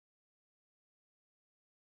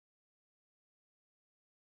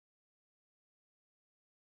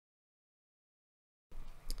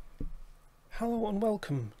Hello and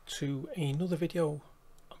welcome to another video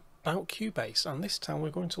about Cubase, and this time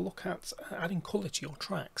we're going to look at adding colour to your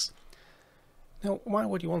tracks. Now, why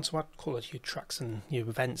would you want to add colour to your tracks and your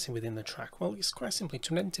events within the track? Well, it's quite simply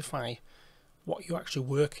to identify what you're actually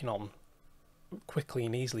working on quickly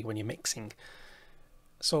and easily when you're mixing.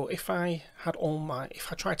 So if I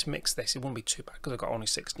tried to mix this, it wouldn't be too bad because I've got only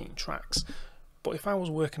 16 tracks. But if I was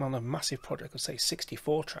working on a massive project of say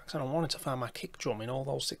 64 tracks and I wanted to find my kick drum in all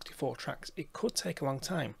those 64 tracks, it could take a long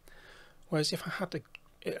time. Whereas if I had it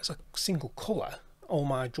as a single colour, all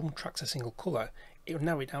my drum tracks a single colour, it would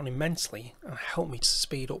narrow it down immensely and help me to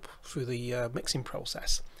speed up through the mixing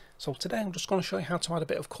process. So today I'm just going to show you how to add a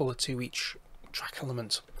bit of colour to each track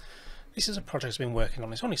element. This is a project I've been working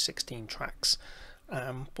on. It's only 16 tracks,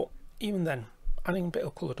 but even then adding a bit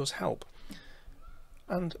of colour does help.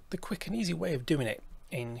 And the quick and easy way of doing it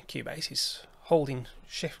in Cubase is holding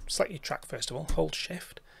shift, select your track first of all, hold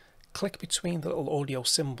shift, click between the little audio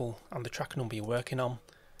symbol and the track number you're working on,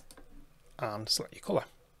 and select your colour.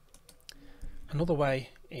 Another way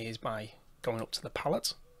is by going up to the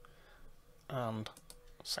palette and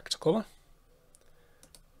select a colour.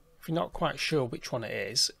 If you're not quite sure which one it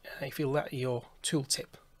is, if you let your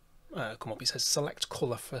tooltip come up, it says select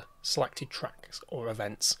colour for selected tracks or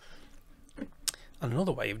events. And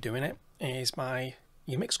another way of doing it is by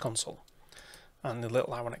your mix console and the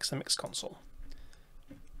little arrow next to the mix console,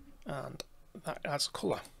 and that adds a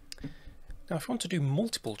colour. Now if you want to do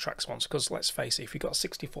multiple tracks once, because let's face it, if you've got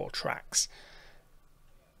 64 tracks,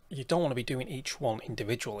 you don't want to be doing each one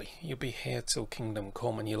individually. You'll be here till kingdom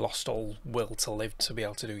come and you lost all will to live to be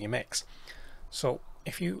able to do your mix. So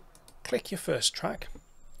if you click your first track,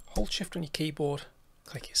 hold shift on your keyboard,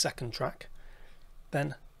 click your second track,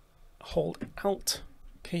 then hold Alt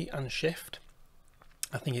key and shift,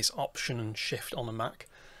 I think it's Option and Shift on the Mac,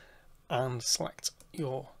 and select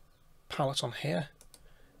your palette on here,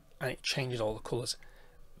 and it changes all the colours.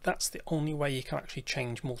 That's the only way you can actually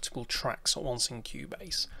change multiple tracks at once in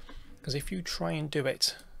Cubase, because if you try and do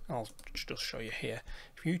it, I'll just show you here,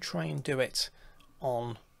 if you try and do it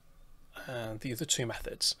on the other two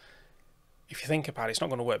methods, if you think about it, it's not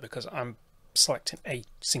going to work because I'm selecting a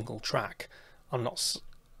single track, I'm not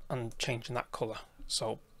changing that colour.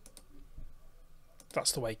 So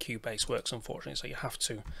that's the way Cubase works, unfortunately. So you have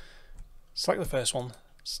to select the first one,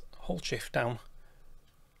 hold shift down,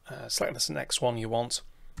 select the next one you want,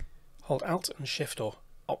 hold Alt and Shift or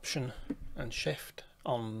Option and Shift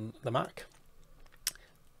on the Mac,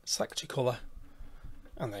 select your colour,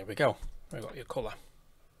 and there we go, we've got your colour.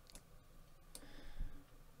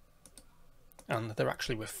 And they're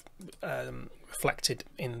actually reflected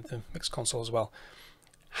in the mix console as well.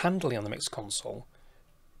 Handling on the mix console,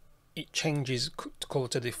 it changes colour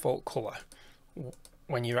to default colour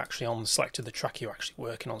when you're actually on selected the track you're actually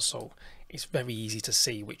working on, so it's very easy to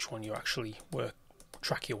see which one you actually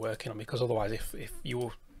track you're working on, because otherwise if they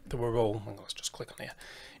were all, let's just click on here,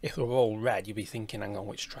 if they were all red you'd be thinking, hang on,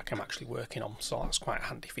 which track I'm actually working on. So that's quite a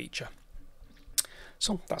handy feature.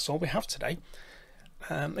 So that's all we have today.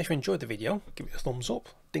 If you enjoyed the video, give it a thumbs up,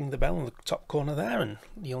 ding the bell in the top corner there, and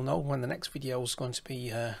you'll know when the next video is going to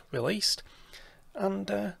be released. And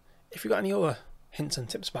if you've got any other hints and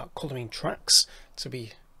tips about colouring tracks to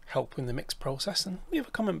be helping the mix process, then leave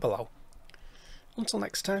a comment below. Until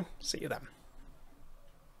next time, see you then.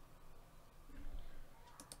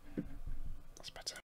 That's better.